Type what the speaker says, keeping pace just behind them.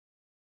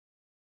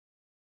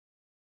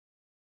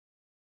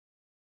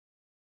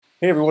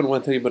Hey everyone, I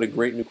want to tell you about a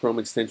great new Chrome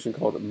extension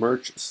called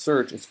Merch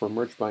Search. It's for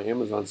Merch by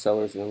Amazon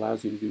sellers and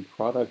allows you to do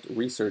product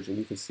research, and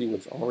you can see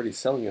what's already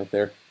selling out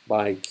there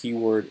by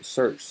keyword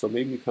search. So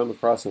maybe you come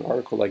across an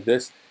article like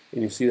this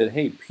and you see that,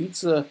 hey,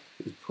 pizza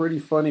is pretty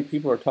funny.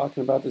 People are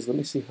talking about this. Let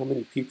me see how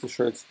many pizza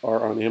shirts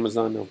are on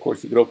Amazon. Now, of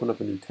course, you could open up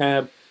a new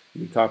tab,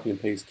 you can copy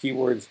and paste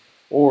keywords,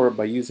 or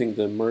by using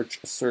the Merch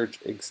Search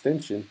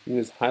extension, you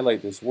can just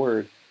highlight this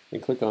word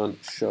and click on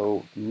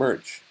Show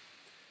Merch.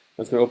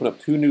 It's going to open up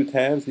two new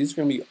tabs. These are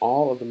going to be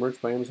all of the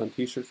Merch by Amazon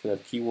t-shirts that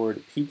have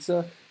keyword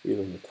pizza,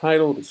 either in the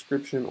title,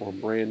 description, or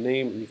brand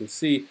name. And you can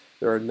see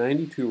there are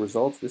 92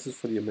 results. This is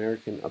for the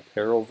American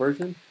Apparel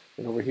version.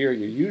 And over here,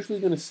 you're usually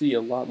going to see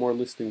a lot more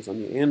listings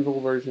on the Anvil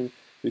version.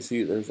 You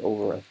see there's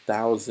over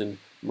 1,000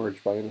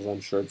 Merch by Amazon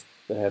shirts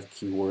that have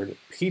keyword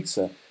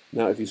pizza.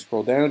 Now, if you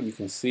scroll down, you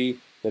can see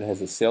that it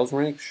has a sales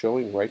rank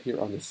showing right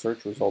here on the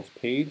search results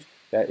page.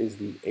 That is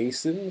the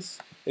ASINS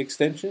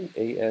extension,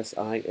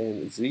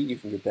 A-S-I-N-Z. You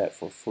can get that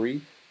for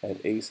free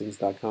at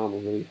asins.com. It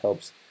really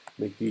helps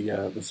make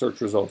the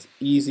search results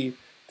easy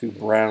to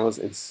browse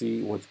and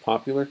see what's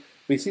popular.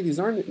 But you see, these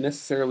aren't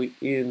necessarily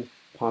in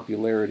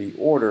popularity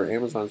order.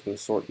 Amazon's going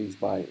to sort these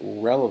by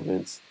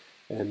relevance,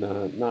 and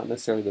not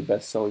necessarily the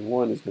best-selling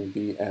one is going to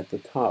be at the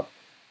top.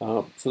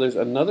 So there's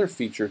another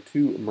feature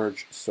to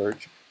Merch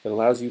Search that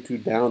allows you to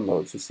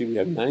download. So see, we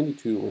have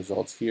 92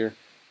 results here.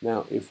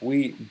 Now, if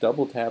we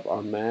double tap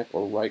on Mac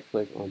or right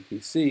click on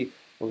PC,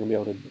 we're going to be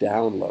able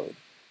to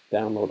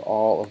download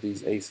all of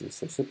these ASINs.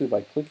 So simply by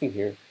clicking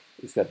here,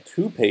 it's got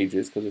two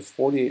pages because there's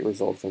 48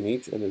 results on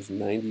each and there's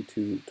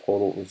 92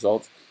 total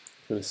results.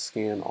 It's going to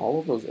scan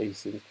all of those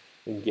ASINs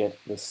and get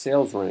the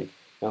sales rank.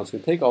 Now, it's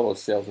going to take all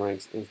those sales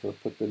ranks and it's going to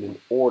put them in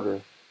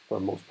order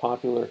from most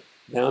popular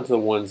down to the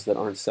ones that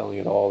aren't selling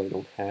at all. They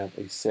don't have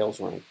a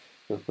sales rank.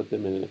 It's going to put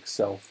them in an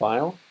Excel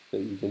file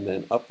that you can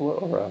then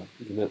upload or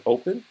you can then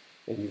open,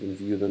 and you can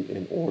view them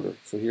in order.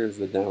 So here's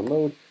the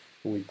download,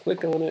 and we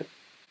click on it,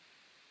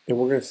 and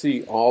we're going to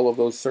see all of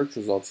those search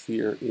results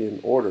here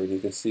in order. And you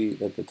can see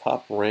that the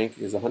top rank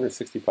is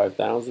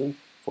 165,000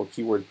 for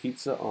keyword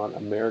pizza on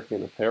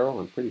American Apparel.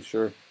 I'm pretty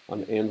sure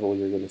on Anvil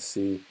you're going to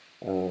see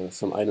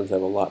some items that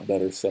have a lot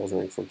better sales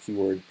rank for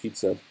keyword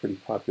pizza, pretty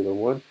popular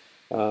one.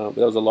 But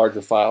that was a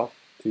larger file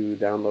to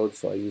download,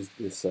 so I used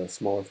this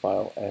smaller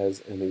file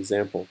as an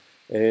example.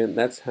 And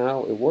that's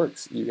how it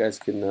works. You guys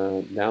can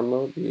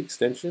download the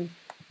extension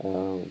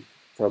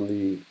from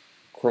the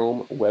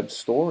Chrome Web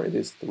Store. It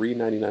is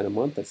 $3.99 a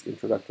month. That's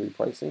introductory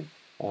pricing.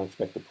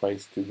 Expect the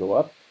price to go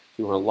up. If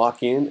you want to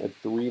lock in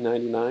at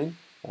 $3.99,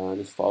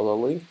 just follow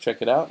the link, check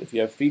it out. If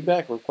you have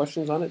feedback or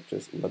questions on it,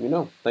 just let me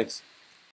know. Thanks.